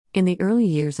In the early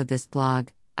years of this blog,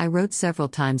 I wrote several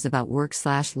times about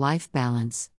work/life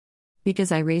balance.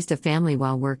 Because I raised a family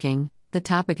while working, the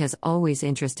topic has always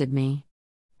interested me.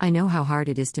 I know how hard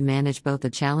it is to manage both a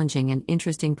challenging and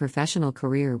interesting professional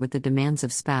career with the demands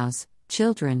of spouse,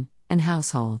 children, and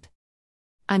household.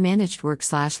 I managed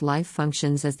work/life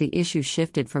functions as the issue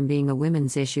shifted from being a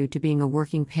women's issue to being a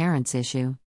working parent's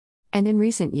issue. And in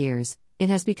recent years, it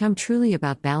has become truly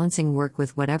about balancing work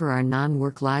with whatever our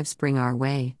non-work lives bring our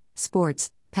way: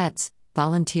 sports, pets,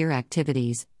 volunteer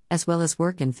activities, as well as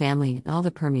work and family and all the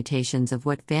permutations of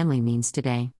what family means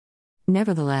today.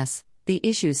 Nevertheless, the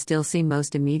issues still seem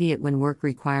most immediate when work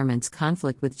requirements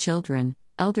conflict with children,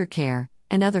 elder care,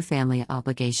 and other family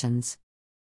obligations.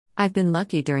 I've been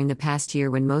lucky during the past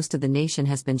year when most of the nation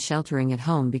has been sheltering at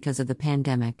home because of the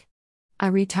pandemic. I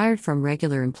retired from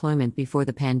regular employment before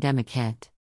the pandemic hit.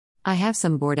 I have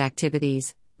some board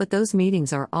activities, but those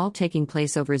meetings are all taking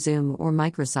place over Zoom or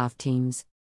Microsoft Teams.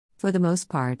 For the most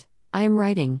part, I am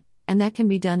writing, and that can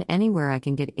be done anywhere I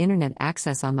can get internet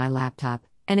access on my laptop,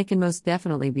 and it can most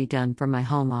definitely be done from my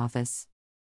home office.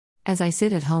 As I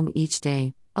sit at home each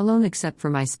day, alone except for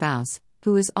my spouse,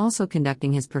 who is also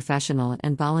conducting his professional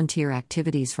and volunteer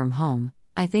activities from home,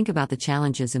 I think about the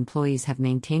challenges employees have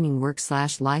maintaining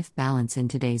work/life balance in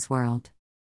today's world.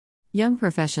 Young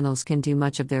professionals can do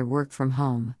much of their work from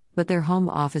home, but their home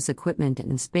office equipment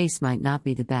and space might not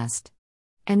be the best.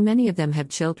 And many of them have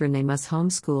children they must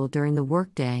homeschool during the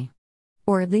workday.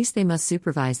 Or at least they must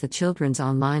supervise the children's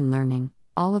online learning,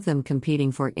 all of them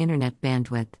competing for internet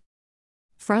bandwidth.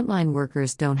 Frontline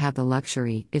workers don't have the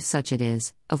luxury, if such it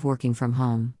is, of working from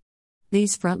home.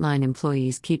 These frontline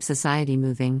employees keep society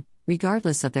moving,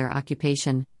 regardless of their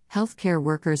occupation: healthcare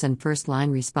workers and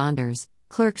first-line responders,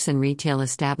 clerks in retail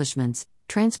establishments,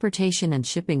 transportation and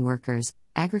shipping workers,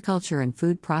 agriculture and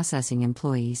food processing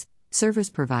employees, service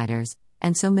providers,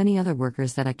 and so many other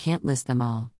workers that I can't list them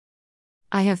all.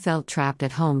 I have felt trapped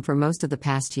at home for most of the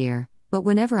past year, but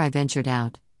whenever I ventured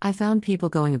out, I found people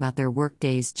going about their work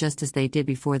days just as they did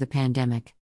before the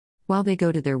pandemic. While they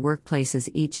go to their workplaces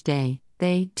each day,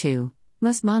 they, too,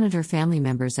 must monitor family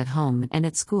members at home and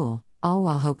at school, all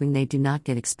while hoping they do not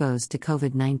get exposed to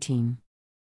COVID-19.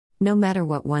 No matter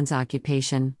what one's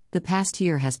occupation, the past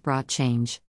year has brought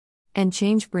change. And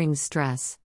change brings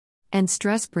stress. And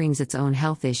stress brings its own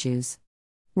health issues.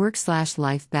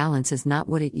 Work/life balance is not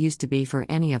what it used to be for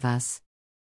any of us.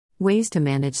 Ways to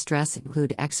manage stress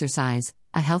include exercise,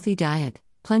 a healthy diet,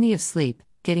 plenty of sleep,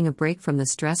 getting a break from the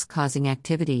stress-causing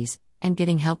activities, and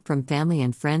getting help from family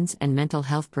and friends and mental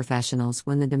health professionals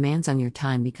when the demands on your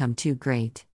time become too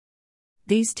great.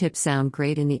 These tips sound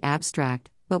great in the abstract,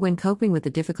 but when coping with the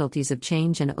difficulties of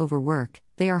change and overwork,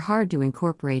 they are hard to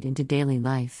incorporate into daily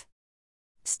life.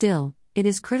 Still, it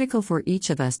is critical for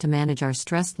each of us to manage our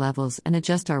stress levels and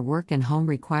adjust our work and home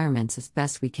requirements as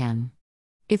best we can.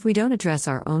 If we don't address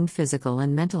our own physical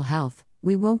and mental health,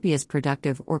 we won't be as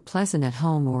productive or pleasant at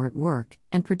home or at work,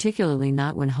 and particularly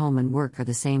not when home and work are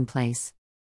the same place.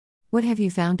 What have you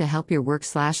found to help your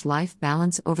work/life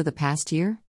balance over the past year?